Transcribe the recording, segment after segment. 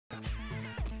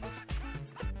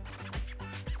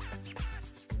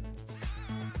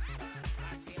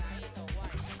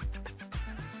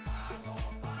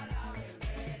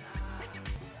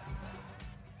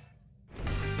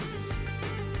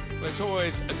It's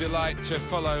always a delight to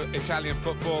follow Italian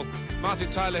football.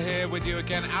 Martin Tyler here with you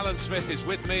again. Alan Smith is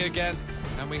with me again,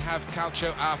 and we have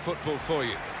Calcio Our Football for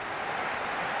you.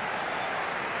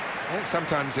 I think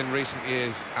sometimes in recent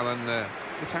years, Alan,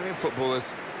 Italian football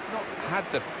has not had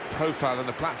the profile and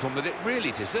the platform that it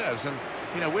really deserves, and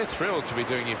you know, we're thrilled to be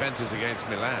doing Juventus against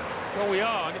Milan. Well, we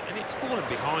are, and it's fallen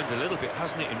behind a little bit,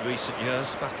 hasn't it, in recent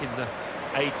years? Back in the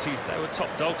 80s, they were top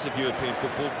dogs of European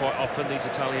football quite often, these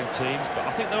Italian teams, but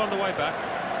I think they're on the way back.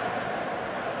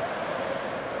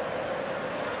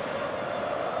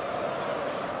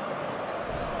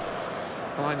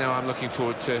 Well, I know I'm looking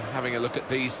forward to having a look at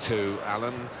these two,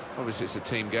 Alan. Obviously it's a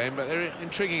team game, but they're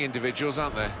intriguing individuals,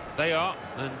 aren't they? They are,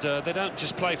 and they don't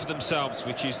just play for themselves,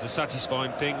 which is the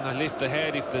satisfying thing. They lift the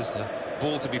head if there's a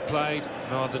ball to be played.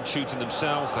 Rather than shooting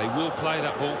themselves, they will play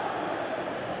that ball.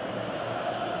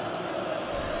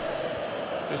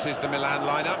 This is the Milan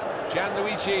lineup.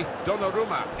 Gianluigi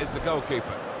Donnarumma is the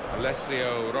goalkeeper.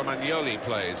 Alessio Romagnoli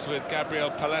plays with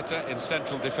Gabriel Paletta in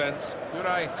central defence.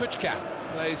 Juraj Kucka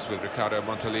plays with Ricardo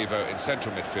Montolivo in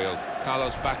central midfield.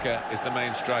 Carlos Bacca is the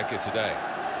main striker today.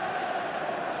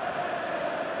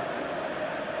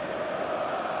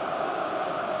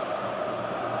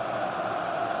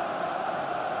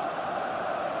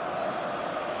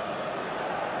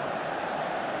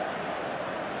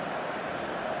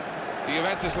 The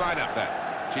Juventus lineup then.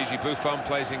 Gigi Buffon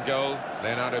plays in goal.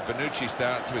 Leonardo Bonucci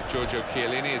starts with Giorgio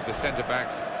Chiellini as the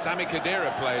centre-backs. Sami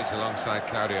Khedira plays alongside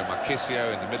Claudio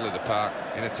Marchisio in the middle of the park.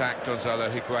 In attack, Gonzalo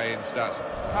Higuain starts.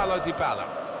 Paulo Dybala.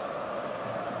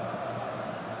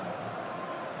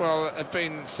 Well, there have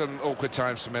been some awkward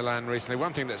times for Milan recently.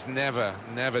 One thing that's never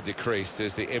decreased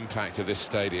is the impact of this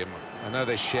stadium. I know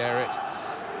they share it,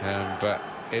 but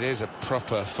it is a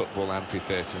proper football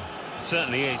amphitheatre. It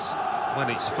certainly is, when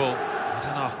it's full. I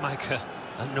don't know if make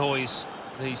a noise,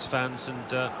 these fans, and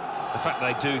the fact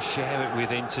they do share it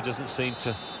with Inter doesn't seem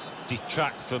to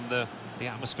detract from the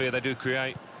atmosphere they do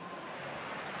create.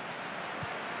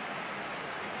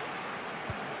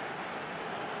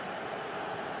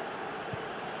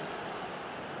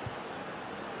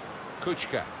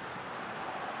 Kucka.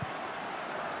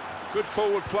 Good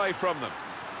forward play from them.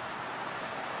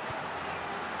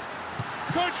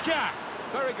 Kucka!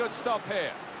 Very good stop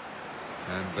here.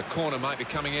 And the corner might be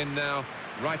coming in now,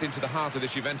 right into the heart of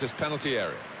this Juventus penalty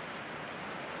area.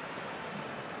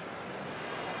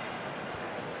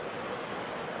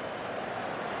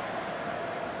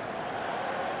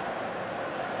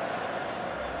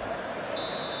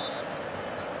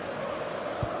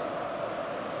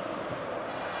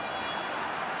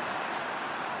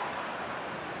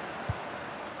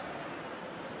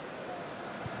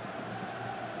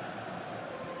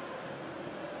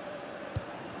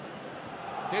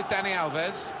 Here's Dani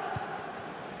Alves.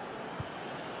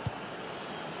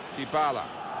 Dybala.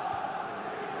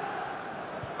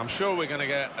 I'm sure we're going to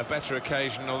get a better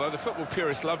occasion, although the football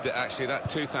purists loved it, actually, that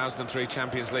 2003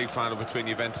 Champions League final between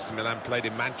Juventus and Milan, played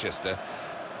in Manchester,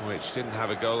 which didn't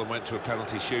have a goal and went to a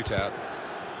penalty shootout.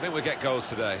 I think we'll get goals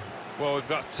today. Well, we've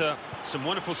got some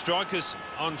wonderful strikers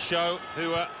on show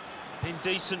who are in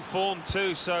decent form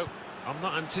too, so I'm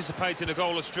not anticipating a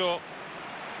goalless draw.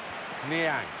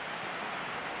 Niang.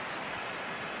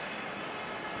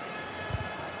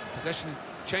 Possession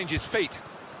changes feet.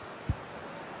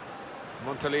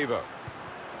 Montolivo.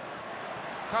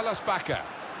 Carlos Bacca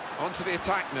onto the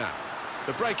attack now.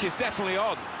 The break is definitely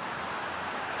on.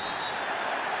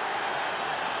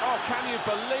 Oh, can you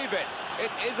believe it? It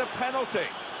is a penalty.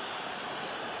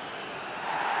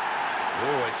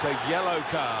 Oh, it's a yellow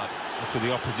card. Look at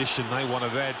the opposition, they want a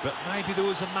red, but maybe there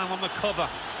was a man on the cover.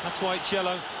 That's why it's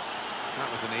yellow.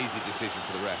 That was an easy decision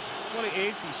for the ref. Well, it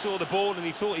is. He saw the ball and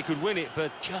he thought he could win it,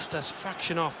 but just a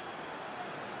fraction off.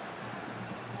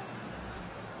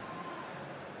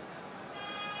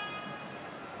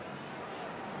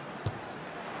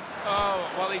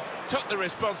 Oh, well, he took the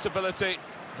responsibility,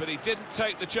 but he didn't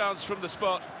take the chance from the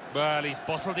spot. Well, he's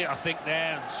bottled it, I think,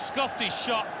 there, and scuffed his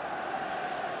shot.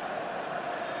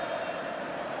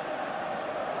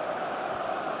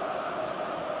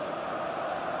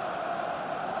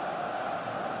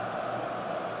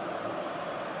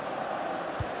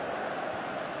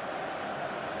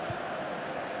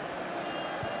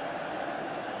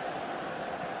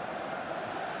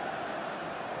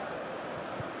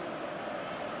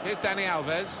 Here's Dani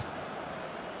Alves.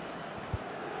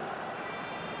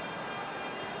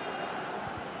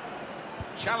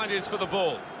 Challenges for the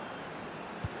ball.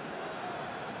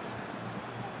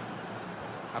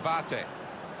 Abate.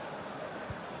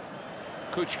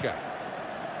 Kucka.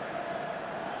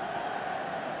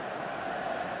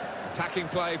 Attacking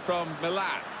play from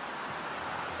Milan.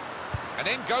 And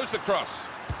in goes the cross.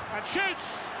 And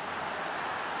shoots!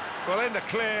 Well, in the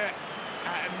clear,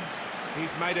 and he's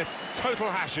made a total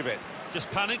hash of it. Just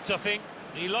panicked, I think.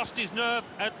 He lost his nerve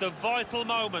at the vital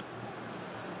moment.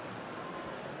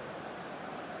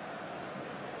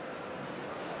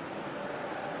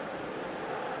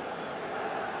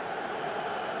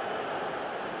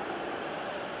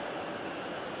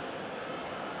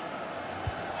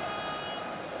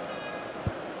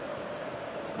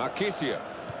 Marchisio.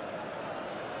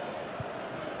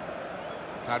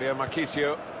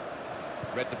 Marchisio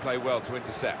read the play well to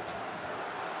intercept.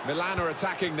 Milan are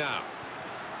attacking now.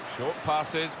 Short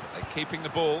passes, but they're keeping the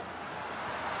ball.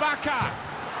 Bacca!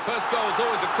 First goal is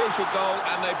always a crucial goal,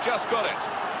 and they've just got it.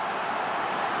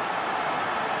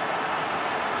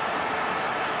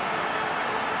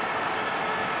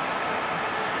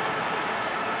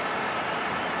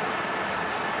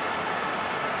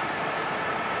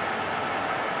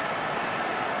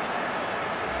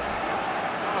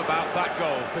 How about that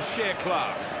goal for sheer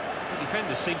class? The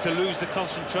defenders seemed to lose the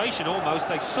concentration almost.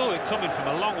 They saw it coming from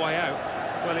a long way out.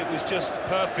 Well, it was just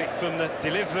perfect from the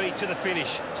delivery to the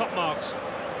finish. Top marks.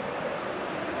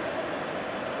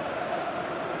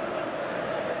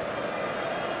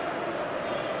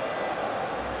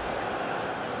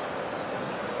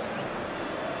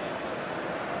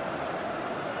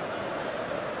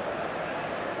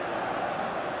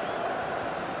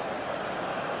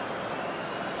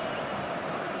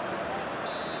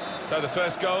 So the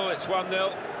first goal, it's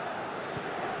 1-0.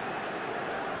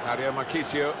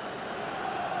 Marchisio.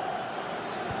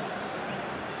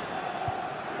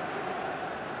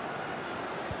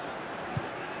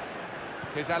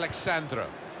 Here's Alexandro.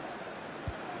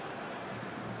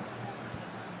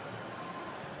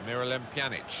 Miralem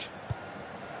Pjanic.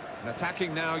 And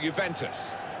attacking now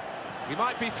Juventus. He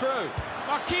might be through.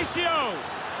 Marchisio!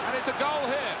 And it's a goal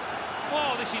here.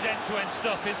 Wow, this is end-to-end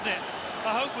stuff, isn't it?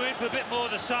 I hope we're in for a bit more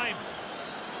of the same.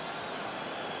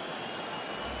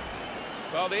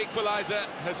 Well, the equaliser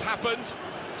has happened.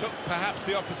 Took perhaps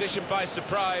the opposition by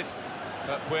surprise.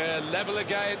 But we're level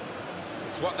again.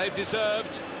 It's what they've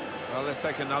deserved. Well, let's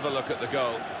take another look at the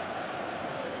goal.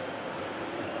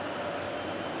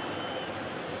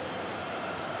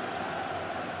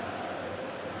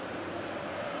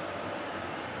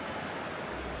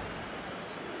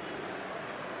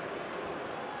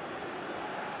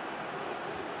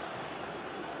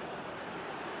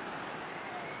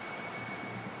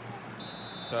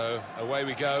 So away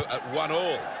we go at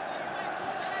 1-1.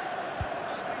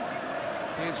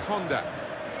 Here's Honda.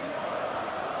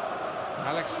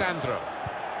 Alexandro.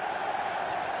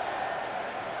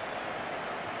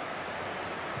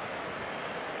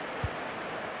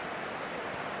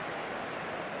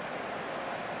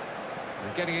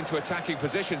 And getting into attacking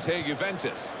positions here,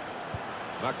 Juventus.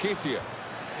 Marchisio.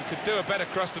 He could do a better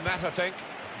cross than that, I think.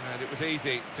 And it was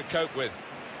easy to cope with.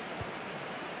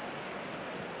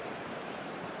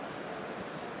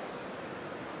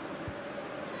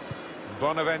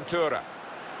 Bonaventura.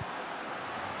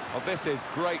 Well, this is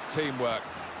great teamwork,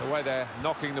 the way they're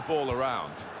knocking the ball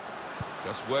around.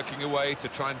 Just working away to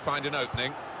try and find an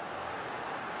opening.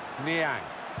 Niang.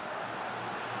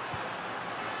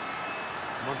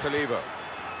 Montalivo.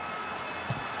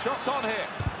 Shots on here.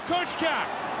 Kuchka!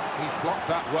 He's blocked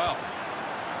that well.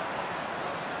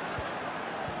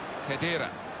 Kedira.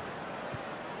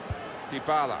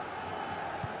 Dybala.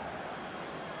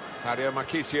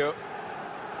 Marchisio.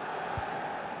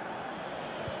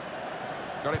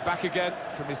 Got it back again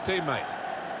from his teammate.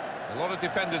 A lot of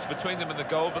defenders between them and the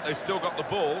goal, but they've still got the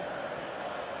ball.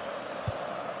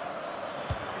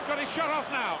 He's got his shot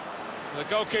off now. And the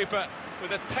goalkeeper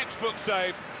with a textbook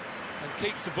save and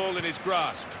keeps the ball in his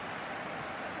grasp.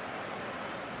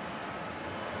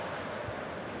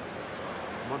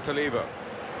 Montalivo.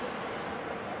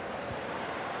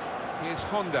 Here's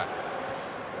Honda.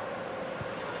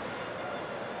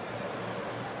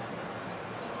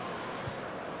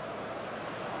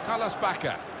 Carlos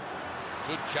Bacca.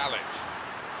 Good challenge.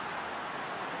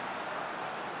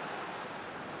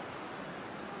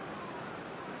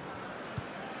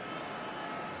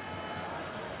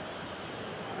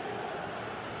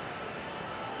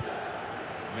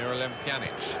 Miralem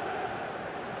Pjanic.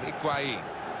 Higuain.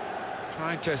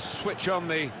 Trying to switch on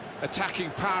the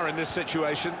attacking power in this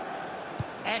situation.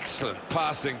 Excellent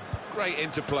passing. Great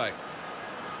interplay.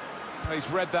 He's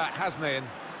read that, hasn't he? And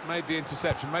made the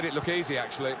interception, made it look easy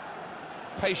actually.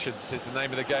 Patience is the name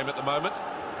of the game at the moment.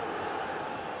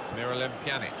 Miralem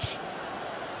Pjanic.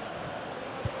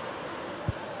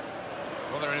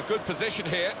 Well, they're in a good position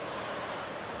here.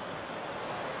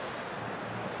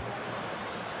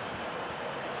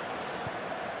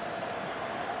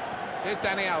 Here's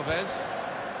Dani Alves.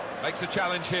 Makes the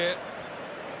challenge here.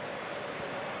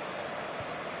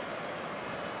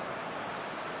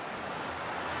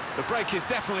 The break is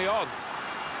definitely on.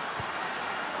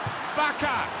 Baka!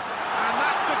 And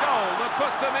that's the goal that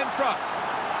puts them in front.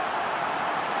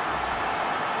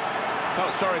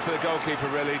 Felt sorry for the goalkeeper,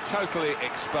 really. Totally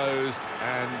exposed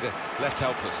and left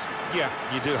helpless. Yeah,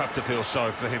 you do have to feel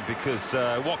sorry for him because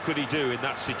what could he do in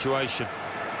that situation?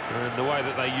 And the way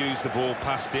that they used the ball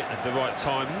past it at the right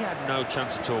time, he had no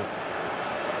chance at all.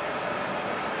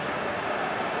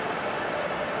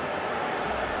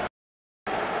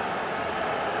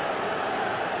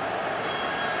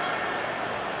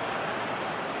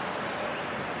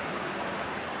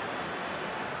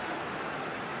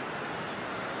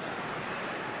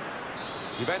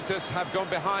 Juventus have gone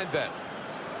behind then.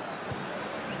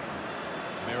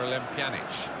 Milan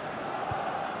Pjanic.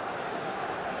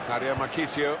 Mario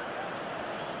Marchisio. Of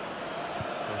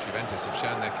course, Juventus have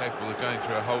shown they're capable of going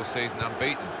through a whole season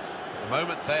unbeaten. At the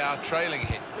moment, they are trailing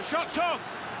him. The shot's on!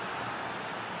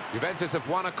 Juventus have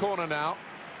won a corner now.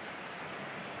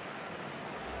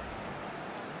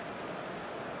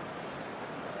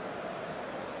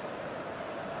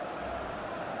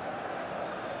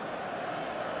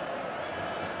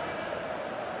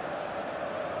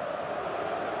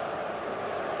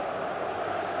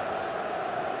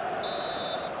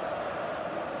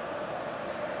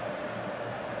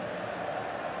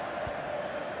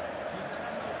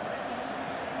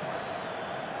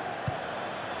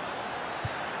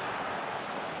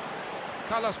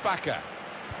 Carlos Baka.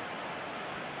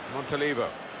 Montalivo.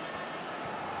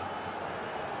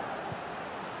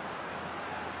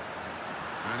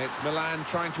 And it's Milan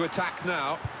trying to attack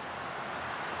now.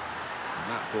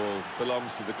 And that ball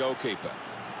belongs to the goalkeeper.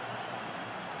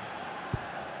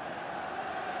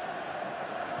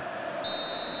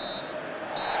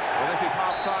 Well, this is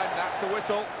half-time, that's the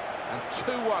whistle. And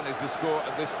 2-1 is the score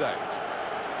at this stage.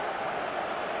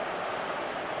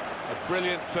 A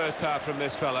brilliant first half from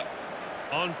this fella.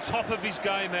 On top of his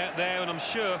game out there, and I'm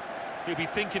sure he'll be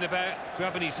thinking about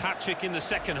grabbing his hat-trick in the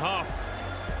second half.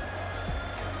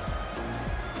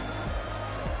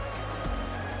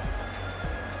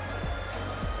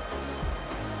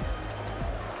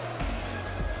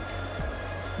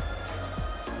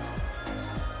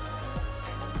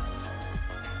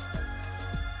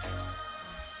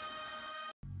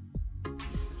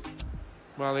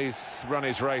 Well, he's run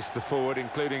his race to forward,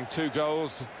 including 2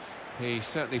 goals. He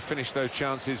certainly finished those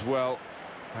chances well,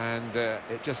 and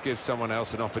it just gives someone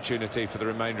else an opportunity for the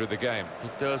remainder of the game.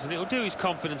 It does, and it'll do his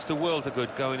confidence the world of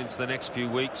good going into the next few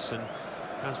weeks, and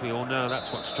as we all know,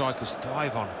 that's what strikers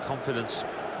thrive on, confidence.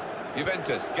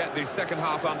 Juventus get the second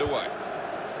half underway.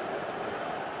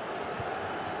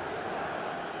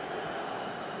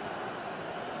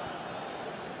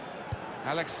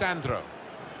 Alexandro.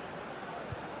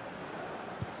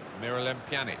 Milan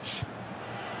Pjanic.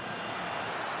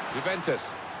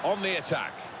 Juventus on the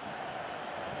attack.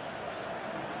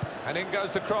 And in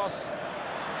goes the cross.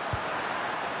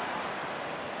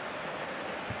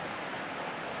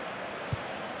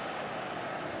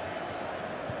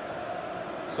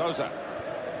 Sousa.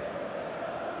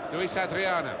 Luis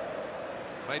Adriano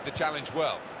made the challenge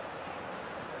well.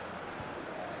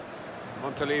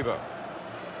 Montalivo.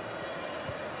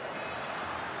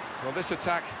 Well, this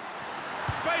attack...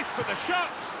 Space for the shot!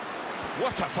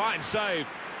 What a fine save!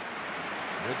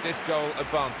 With this goal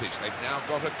advantage, they've now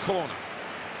got a corner.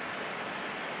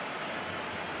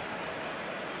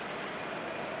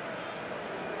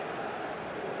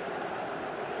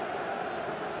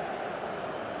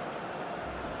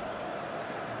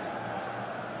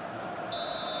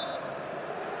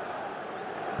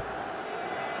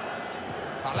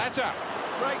 Paletta,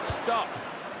 great stop.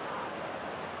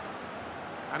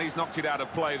 And he's knocked it out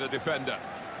of play, the defender.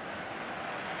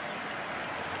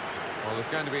 Well, there's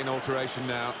going to be an alteration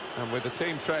now, and with the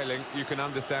team trailing, you can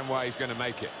understand why he's going to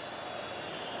make it.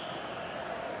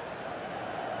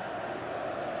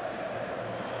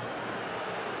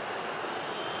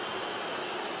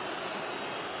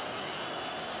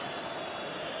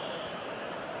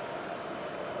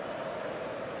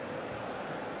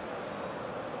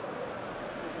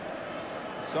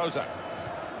 Sousa.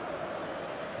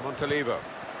 Montalivo.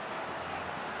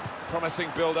 Promising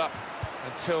build-up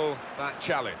until that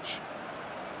challenge.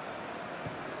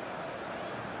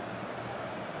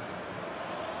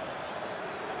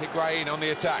 Higuain on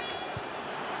the attack.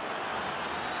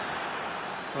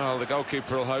 Well, the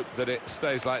goalkeeper will hope that it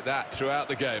stays like that throughout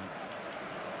the game.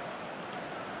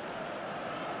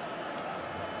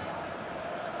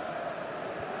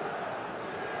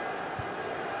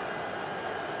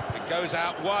 It goes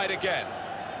out wide again.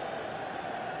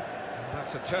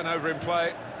 That's a turnover in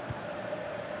play.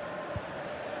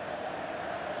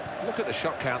 Look at the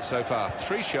shot count so far.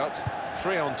 3 shots,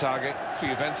 3 on target for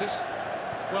Juventus.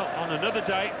 Well, on another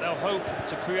day, they'll hope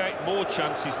to create more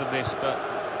chances than this, but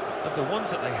of the ones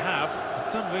that they have,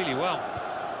 they've done really well.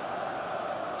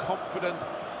 Confident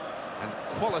and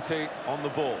quality on the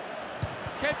ball.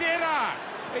 Khedira!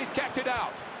 He's kept it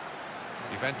out.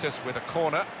 Juventus with a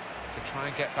corner to try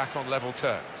and get back on level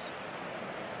terms.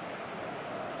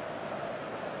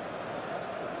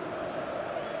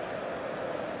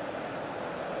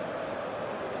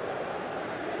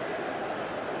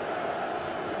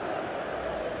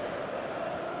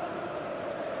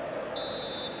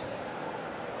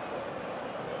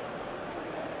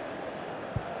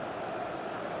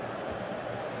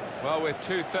 Well, we're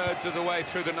 2/3 of the way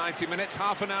through the 90 minutes,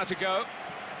 half an hour to go.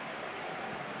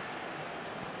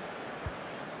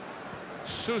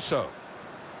 Suso.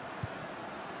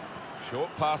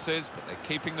 Short passes, but they're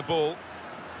keeping the ball.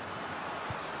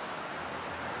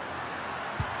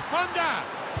 Honda!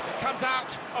 It comes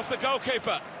out off the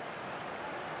goalkeeper.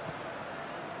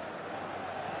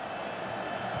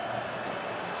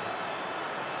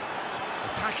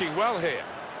 Attacking well here.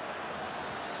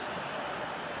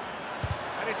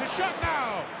 And it's a shot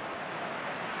now!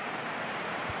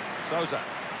 Sousa.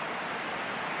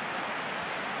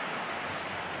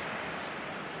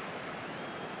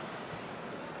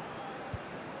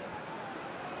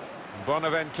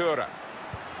 Bonaventura.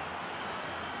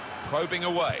 Probing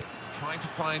away, trying to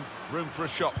find room for a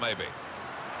shot maybe.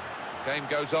 Game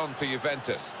goes on for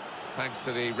Juventus, thanks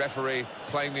to the referee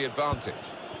playing the advantage.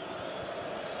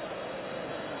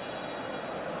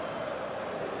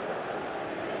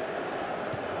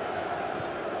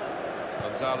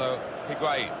 Gonzalo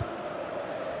Higuain.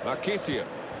 Marchisio.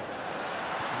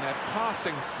 And they're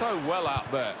passing so well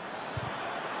out there.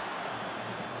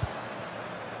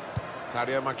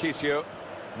 Claudio Marchisio.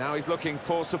 Now he's looking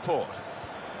for support.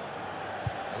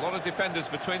 A lot of defenders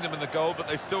between them and the goal, but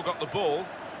they still got the ball.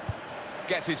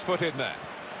 Gets his foot in there.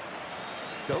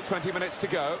 Still 20 minutes to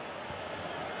go.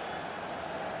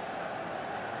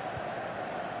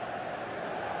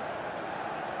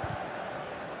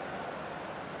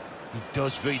 He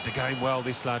does read the game well,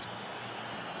 this lad.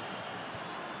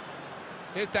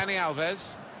 Here's Dani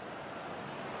Alves.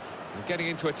 And getting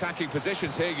into attacking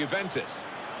positions here, Juventus.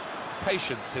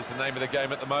 Patience is the name of the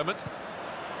game at the moment.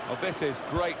 Well, this is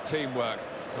great teamwork,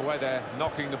 the way they're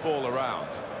knocking the ball around.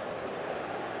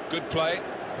 Good play,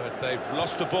 but they've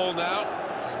lost the ball now,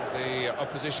 and the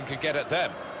opposition can get at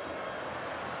them.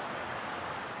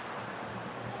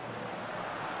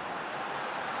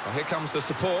 Well, here comes the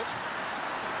support.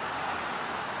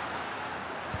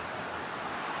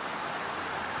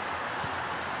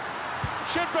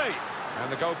 Should be!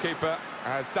 And the goalkeeper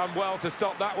has done well to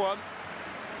stop that one.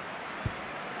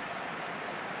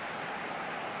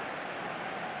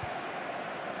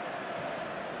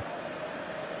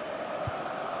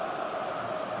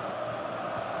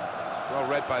 Well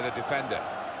read by the defender.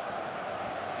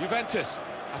 Juventus,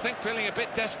 I think, feeling a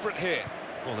bit desperate here.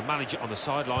 Well, the manager on the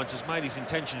sidelines has made his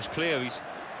intentions clear. He's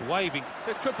waving.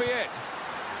 This could be it.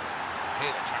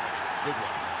 Here the challenge is a good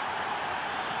one.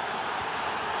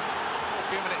 Still a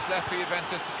few minutes left for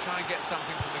Juventus to try and get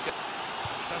something from the game.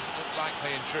 Doesn't look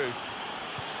likely in truth.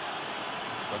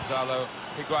 Gonzalo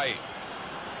Higuain.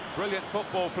 Brilliant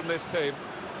football from this team.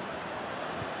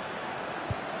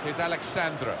 Here's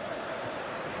Alexandra.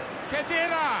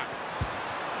 Khedira!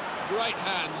 Great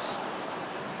hands.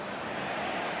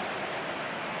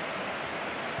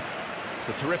 It's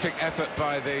a terrific effort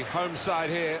by the home side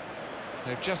here.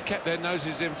 They've just kept their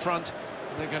noses in front.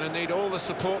 They're going to need all the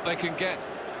support they can get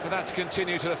for that to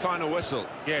continue to the final whistle.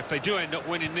 Yeah, if they do end up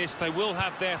winning this, they will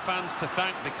have their fans to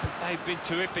thank, because they've been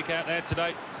terrific out there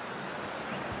today.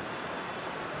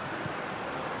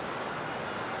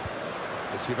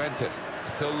 It's Juventus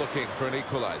still looking for an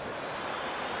equaliser.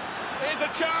 Here's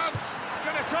a chance!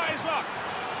 Going to try his luck.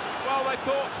 Well, they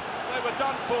thought they were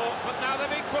done for, but now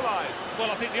they've equalised.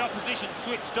 Well, I think the opposition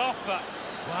switched off, but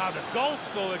wow, the goal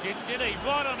scorer didn't, did he?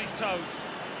 Right on his toes.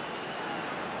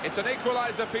 It's an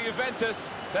equaliser for Juventus.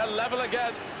 They're level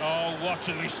again. Oh, what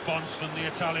a response from the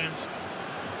Italians.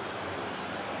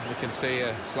 We can see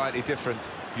a slightly different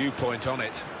viewpoint on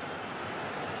it.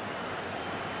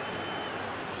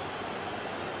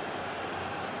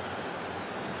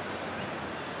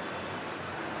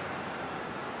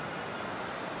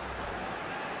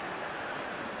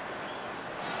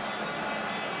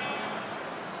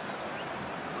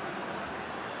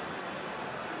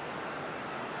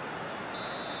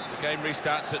 The game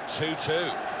restarts at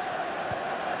 2-2.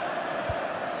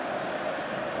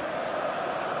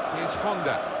 Here's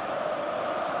Honda.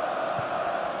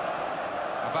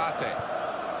 Abate.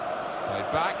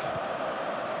 Played back.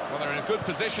 Well, they're in a good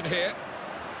position here.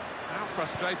 How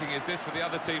frustrating is this for the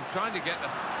other team, trying to get the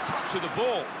touch of the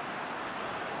ball?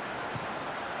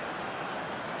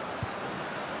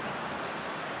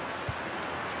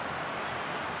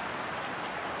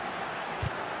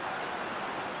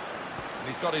 And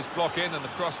he's got his block in, and the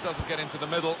cross doesn't get into the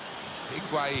middle.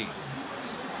 Higuain.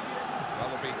 Well,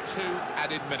 there'll be 2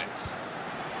 added minutes.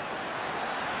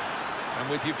 And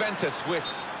with Juventus,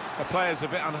 the players are a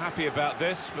bit unhappy about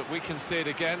this, but we can see it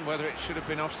again, whether it should have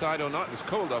been offside or not. It was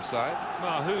called offside.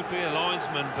 Well, who'd be a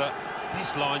linesman, but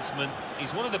this linesman,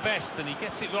 he's one of the best, and he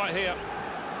gets it right here.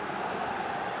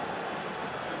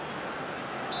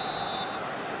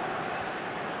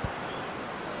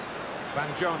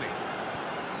 Banjoni.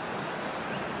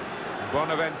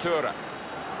 Bonaventura.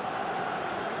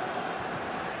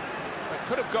 They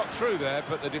could have got through there,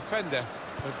 but the defender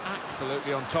was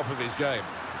absolutely on top of his game.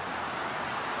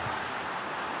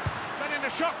 Letting the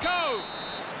shot go!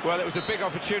 Well, it was a big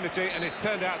opportunity, and it's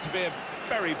turned out to be a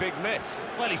very big miss.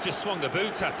 Well, he's just swung the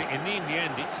boot at it, and in the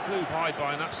end, it flew by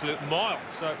an absolute mile.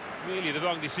 So, really, the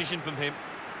wrong decision from him.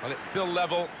 Well, it's still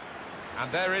level,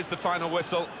 and there is the final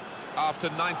whistle after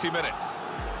 90 minutes.